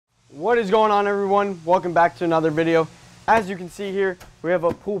What is going on, everyone? Welcome back to another video. As you can see here, we have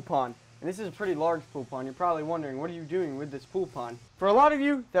a pool pond, and this is a pretty large pool pond. You're probably wondering, what are you doing with this pool pond? For a lot of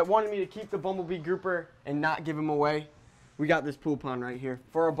you that wanted me to keep the bumblebee grouper and not give him away, we got this pool pond right here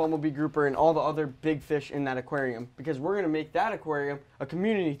for our bumblebee grouper and all the other big fish in that aquarium, because we're going to make that aquarium a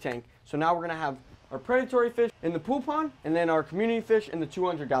community tank. So now we're going to have our predatory fish in the pool pond and then our community fish in the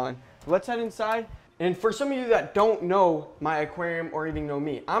 200-gallon. Let's head inside. And for some of you that don't know my aquarium or even know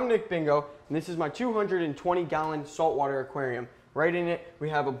me, I'm Nick Bingo, and this is my 220-gallon saltwater aquarium. Right in it, we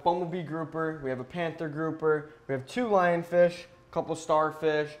have a bumblebee grouper, we have a panther grouper, we have 2 lionfish, a couple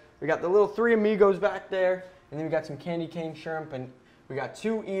starfish, we got the little 3 amigos back there, and then we got some candy cane shrimp, and we got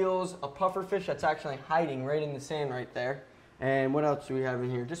 2 eels, a puffer fish that's actually hiding right in the sand right there. And what else do we have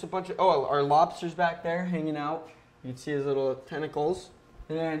in here? Just a bunch of, our lobster's back there hanging out. You can see his little tentacles.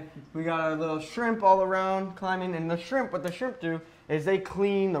 And then we got our little shrimp all around climbing. And the shrimp, what the shrimp do is they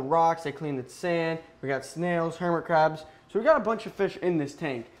clean the rocks, they clean the sand. We got snails, hermit crabs. So we got a bunch of fish in this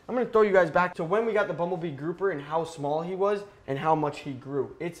tank. I'm going to throw you guys back to when we got the bumblebee grouper and how small he was and how much he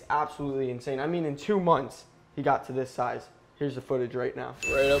grew. It's absolutely insane. I mean, in 2 months, he got to this size. Here's the footage right now.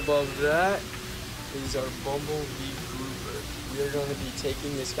 Right above that is our bumblebee grouper. We are going to be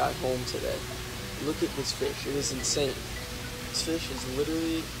taking this guy home today. Look at this fish. It is insane. This fish is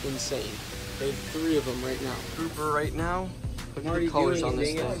literally insane. They have 3 of them right now. Grouper right now. Look at the colors on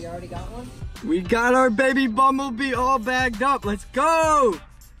this thing. You already got one? We got our baby bumblebee all bagged up. Let's go.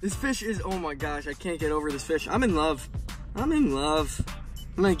 This fish is, oh my gosh, I can't get over this fish. I'm in love. I'm in love.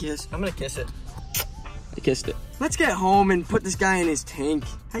 I'm gonna kiss it. I kissed it. Let's get home and put this guy in his tank.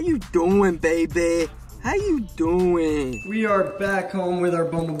 How you doing, baby? How you doing? We are back home with our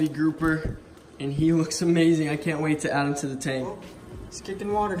bumblebee grouper, and he looks amazing. I can't wait to add him to the tank. He's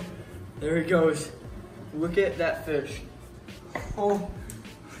kicking water. There he goes. Look at that fish. Holy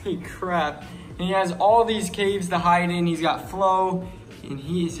crap. And he has all these caves to hide in. He's got flow, and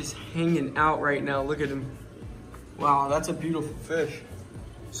he is just hanging out right now. Look at him. Wow, that's a beautiful fish.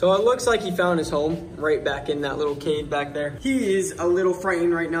 So it looks like he found his home right back in that little cave back there. He is a little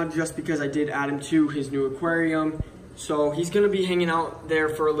frightened right now just because I did add him to his new aquarium. So he's gonna be hanging out there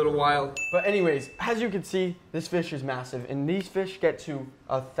for a little while. But anyways, as you can see, this fish is massive, and these fish get to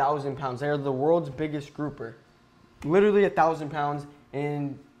 1,000 pounds. They're the world's biggest grouper. Literally 1,000 pounds,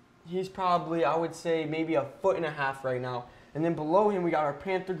 and he's probably, I would say, maybe 1.5 feet right now. And then below him, we got our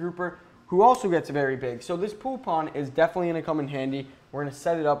panther grouper, who also gets very big. So this pool pond is definitely gonna come in handy. We're gonna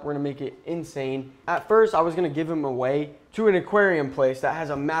set it up, we're gonna make it insane. At first, I was gonna give him away to an aquarium place that has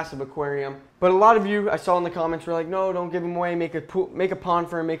a massive aquarium. But a lot of you, I saw in the comments, were like, no, don't give him away, make a pond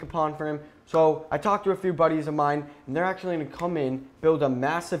for him, So I talked to a few buddies of mine, and they're actually gonna come in, build a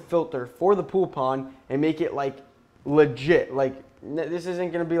massive filter for the pool pond, and make it like legit. Like, this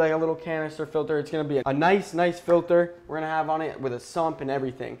isn't gonna be like a little canister filter, it's gonna be a nice filter we're gonna have on it with a sump and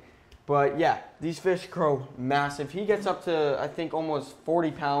everything. But yeah, these fish grow massive. He gets up to, I think, almost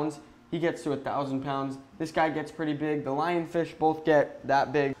 40 pounds. He gets to 1,000 pounds. This guy gets pretty big. The lionfish both get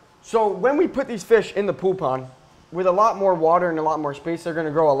that big. So when we put these fish in the pool pond, with a lot more water and a lot more space, they're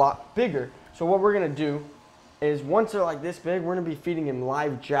gonna grow a lot bigger. So what we're gonna do is, once they're like this big, we're gonna be feeding them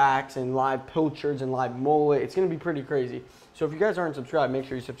live jacks and live pilchards and live mullet. It's gonna be pretty crazy. So if you guys aren't subscribed, make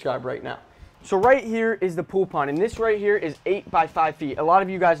sure you subscribe right now. So right here is the pool pond, and this right here is 8 by 5 feet. A lot of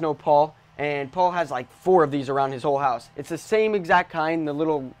you guys know Paul, and Paul has like 4 of these around his whole house. It's the same exact kind, the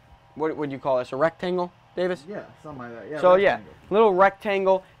little, what would you call this, a rectangle, Davis? Yeah, something like that. Yeah, so rectangle. Yeah, little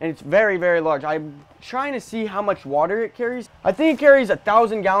rectangle, and it's very, very large. I'm trying to see how much water it carries. I think it carries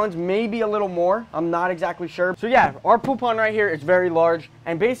 1,000 gallons, maybe a little more. I'm not exactly sure. So yeah, our pool pond right here is very large,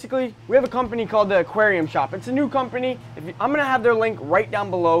 and basically we have a company called the Aquarium Shop. It's a new company. I'm gonna have their link right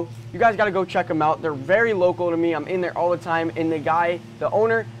down below. You guys gotta go check them out. They're very local to me. I'm in there all the time, and the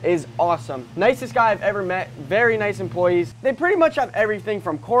owner is awesome. Nicest guy I've ever met. Very nice employees. They pretty much have everything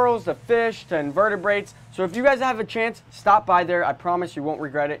from corals to fish to invertebrates. So if you guys have a chance, stop by there. I promise you won't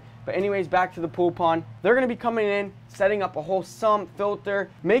regret it. But anyways, back to the pool pond. They're gonna be coming in, setting up a whole sump, filter,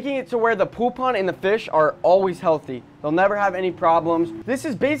 making it to where the pool pond and the fish are always healthy. They'll never have any problems. This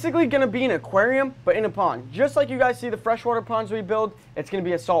is basically gonna be an aquarium, but in a pond. Just like you guys see the freshwater ponds we build, it's gonna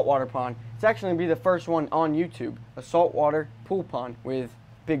be a saltwater pond. It's actually gonna be the first one on YouTube, a saltwater pool pond with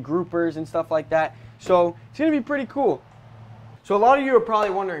big groupers and stuff like that. So it's gonna be pretty cool. So a lot of you are probably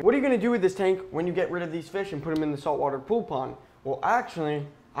wondering, what are you gonna do with this tank when you get rid of these fish and put them in the saltwater pool pond? Well, actually,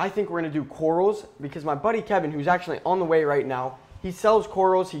 I think we're gonna do corals, because my buddy Kevin, who's actually on the way right now, he sells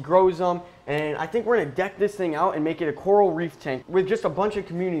corals, he grows them, and I think we're gonna deck this thing out and make it a coral reef tank with just a bunch of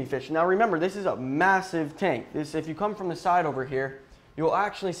community fish. Now remember, this is a massive tank. If you come from the side over here, you'll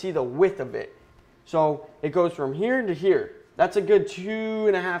actually see the width of it. So it goes from here to here. That's a good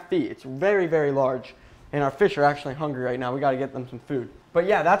 2.5 feet. It's very, very large. And our fish are actually hungry right now. We got to get them some food. But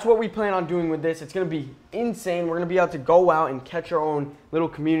yeah, that's what we plan on doing with this. It's going to be insane. We're going to be able to go out and catch our own little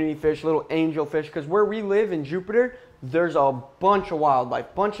community fish, little angel fish. Because where we live in Jupiter, there's a bunch of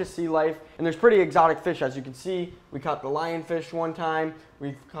wildlife, bunch of sea life. And there's pretty exotic fish. As you can see, we caught the lionfish one time.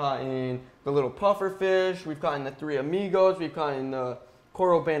 We've caught in the little puffer fish. We've caught in the three amigos. We've caught in the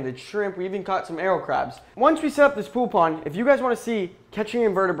coral banded shrimp. We even caught some arrow crabs. Once we set up this pool pond, if you guys want to see Catching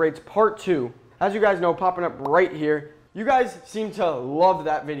Invertebrates Part 2, as you guys know, popping up right here, you guys seem to love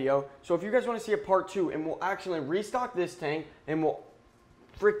that video. So if you guys want to see a part 2, and we'll actually restock this tank and we'll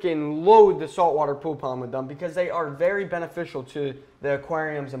freaking load the saltwater pool pond with them, because they are very beneficial to the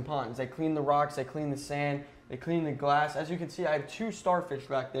aquariums and ponds. They clean the rocks, they clean the sand, they clean the glass. As you can see, I have 2 starfish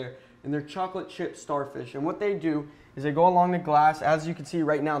back there, and they're chocolate chip starfish. And what they do is they go along the glass. As you can see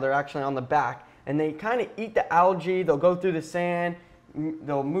right now, they're actually on the back, and they kind of eat the algae. They'll go through the sand,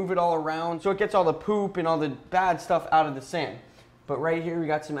 they'll move it all around, so it gets all the poop and all the bad stuff out of the sand. But right here we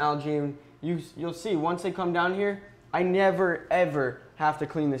got some algae, and you'll see once they come down here, I never ever have to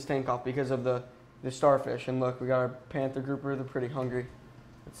clean this tank off because of the starfish. And look, we got our panther grouper. They're pretty hungry.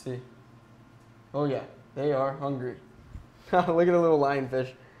 Let's see. Oh yeah, they are hungry. Look at the little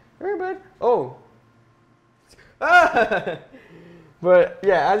lionfish. Very bad. Oh. Ah! But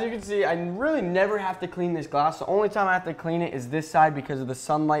yeah, as you can see, I really never have to clean this glass. The only time I have to clean it is this side because of the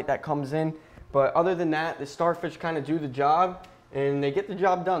sunlight that comes in. But other than that, the starfish kind of do the job, and they get the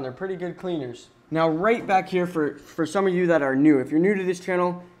job done. They're pretty good cleaners. Now right back here, for some of you that are new, if you're new to this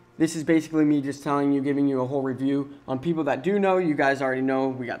channel, this is basically me just telling you, giving you a whole review. On people that do know, you guys already know,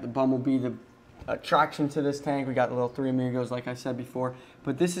 we got the bumblebee, the attraction to this tank. We got the little three amigos like I said before.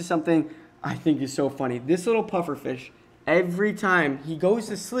 But this is something I think is so funny. This little pufferfish, every time he goes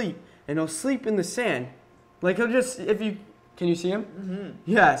to sleep, and he'll sleep in the sand. Like he'll just, can you see him? Mm-hmm.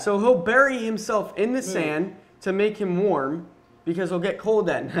 Yeah, so he'll bury himself in the sand to make him warm, because he'll get cold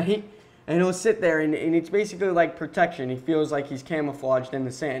at night, and he'll sit there, and it's basically like protection. He feels like he's camouflaged in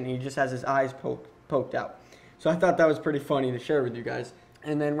the sand. He just has his eyes poked out. So I thought that was pretty funny to share with you guys.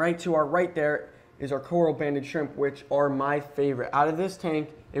 And then right to our right there is our coral banded shrimp, which are my favorite. Out of this tank,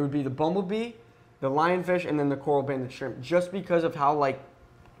 it would be the bumblebee, the lionfish, and then the coral banded shrimp, just because of how, like,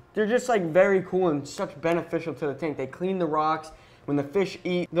 they're just like very cool and such beneficial to the tank. They clean the rocks. When the fish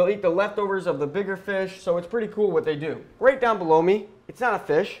eat, they'll eat the leftovers of the bigger fish, so it's pretty cool what they do. Right down below me, it's not a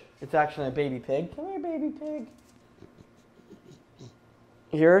fish, it's actually a baby pig. Come here, baby pig.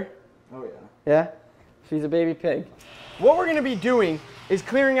 You hear her? Oh yeah. Yeah? She's a baby pig. What we're gonna be doing is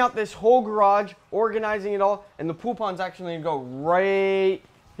clearing out this whole garage, organizing it all, and the pool pond's actually gonna go right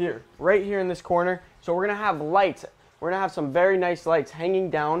here in this corner. So we're gonna have lights. We're gonna have some very nice lights hanging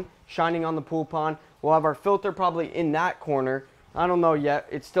down, shining on the pool pond. We'll have our filter probably in that corner. I don't know yet.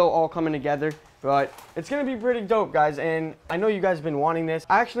 It's still all coming together, but it's gonna be pretty dope, guys. And I know you guys have been wanting this.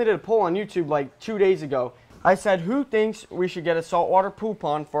 I actually did a poll on YouTube like 2 days ago. I said, who thinks we should get a saltwater pool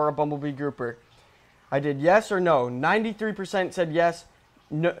pond for our bumblebee grouper? I did yes or no. 93% said yes,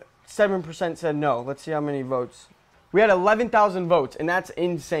 7% said no. Let's see how many votes. We had 11,000 votes, and that's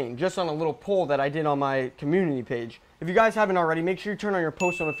insane, just on a little poll that I did on my community page. If you guys haven't already, make sure you turn on your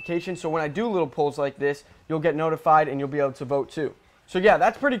post notifications so when I do little polls like this, you'll get notified and you'll be able to vote too. So yeah,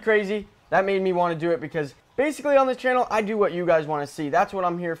 that's pretty crazy. That made me want to do it because basically on this channel, I do what you guys want to see. That's what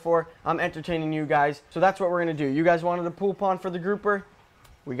I'm here for. I'm entertaining you guys. So that's what we're going to do. You guys wanted a pool pond for the grouper?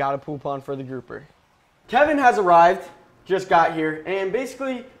 We got a pool pond for the grouper. Kevin has arrived, just got here, and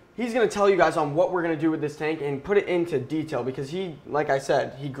basically he's going to tell you guys on what we're going to do with this tank and put it into detail because he, like I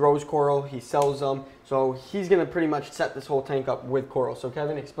said, he grows coral, he sells them, so he's going to pretty much set this whole tank up with coral. So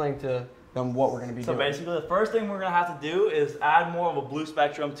Kevin, explain to them what we're going to be doing. So basically the first thing we're going to have to do is add more of a blue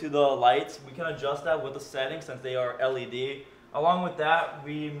spectrum to the lights. We can adjust that with the settings since they are LED. Along with that,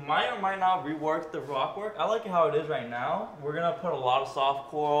 we might or might not rework the rockwork. I like it how it is right now. We're going to put a lot of soft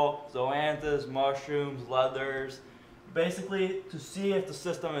coral, zoanthus, mushrooms, leathers, basically to see if the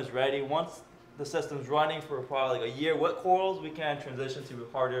system is ready. Once the system's running for probably like a year with corals, we can transition to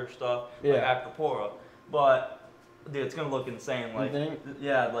harder stuff like acropora. But dude, it's gonna look insane. Like,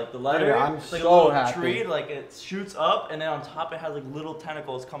 yeah, like the leather, I'm it's like so a little happy. tree, like it shoots up, and then on top it has like little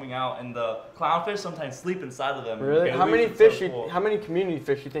tentacles coming out, and the clownfish sometimes sleep inside of them. Really? How many fish? How many community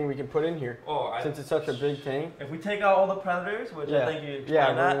fish you think we can put in here? Oh, since it's such a big tank. If we take out all the predators, which I think you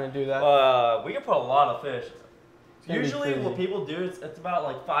explained we're gonna do that. We can put a lot of fish. Usually, what people do it's about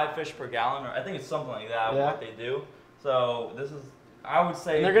like 5 fish per gallon, or I think it's something like that. What they do. So this is. I would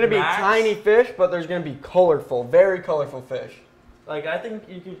say and they're going to be tiny fish, but there's going to be colorful, very colorful fish. Like, I think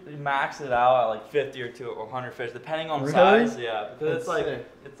you could max it out at like 50 or 100 fish, depending on Really? size. Yeah, because That's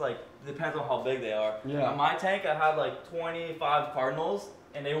it's like depends on how big they are. Yeah. On my tank, I had like 25 cardinals,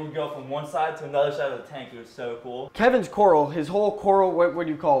 and they would go from one side to another side of the tank. It was so cool. Kevin's coral, his whole coral, what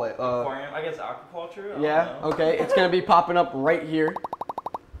do you call it? Aquarium, I guess aquaculture. Yeah. Okay. It's gonna be popping up right here.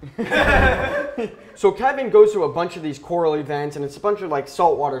 So Kevin goes to a bunch of these coral events, and it's a bunch of like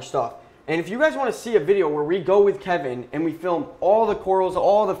saltwater stuff. And if you guys want to see a video where we go with Kevin and we film all the corals,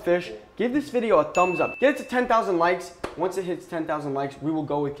 all the fish, give this video a thumbs up. Get it to 10,000 likes. Once it hits 10,000 likes, we will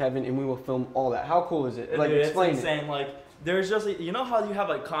go with Kevin and we will film all that. How cool is it? Like, dude, explain it's insane. Like, there's just, you know how you have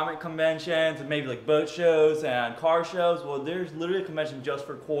like comic conventions and maybe like boat shows and car shows? Well, there's literally a convention just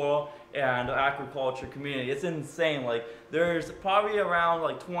for coral and the aquaculture community. It's insane. Like, there's probably around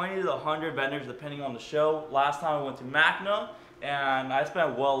like 20 to 100 vendors depending on the show. Last time I went to Magna, and I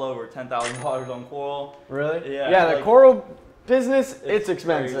spent well over $10,000 on coral. Really? Yeah. Yeah, like, the coral business, it's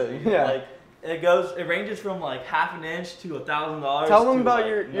expensive. crazy. Yeah. Like, it ranges from like half an inch to $1,000. Tell them about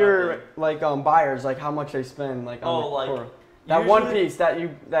like your like buyers, like how much they spend, like on the coral. That usually, one piece that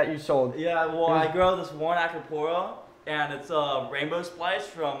you sold. Yeah, well, I grow this one acropora, and it's a rainbow splice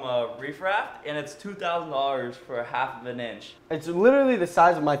from Reef Raft, and it's $2,000 for half of an inch. It's literally the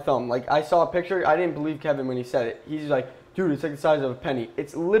size of my thumb. Like, I saw a picture, I didn't believe Kevin when he said it. He's like, dude, it's like the size of a penny.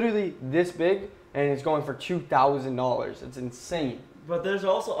 It's literally this big, and it's going for $2,000. It's insane. But there's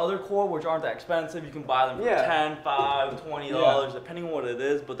also other coral which aren't that expensive. You can buy them for $10, $5, $20, depending on what it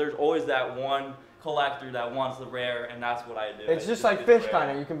is. But there's always that one collector that wants the rare, and that's what I do. It's just like fish,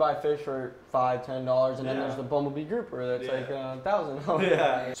 kind of. You can buy fish for $5, $10, and then there's the bumblebee grouper that's like $1,000.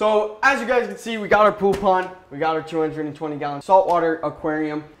 Yeah. So as you guys can see, we got our pool pond, we got our 220-gallon saltwater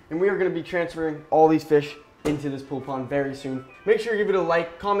aquarium, and we are going to be transferring all these fish into this pool pond very soon. Make sure you give it a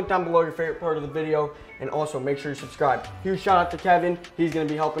like, comment down below your favorite part of the video, and also make sure you subscribe. Huge shout out to Kevin. He's going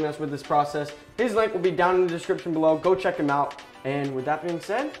to be helping us with this process. His link will be down in the description below. Go check him out. And with that being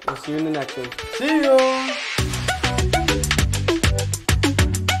said, we'll see you in the next one. See you!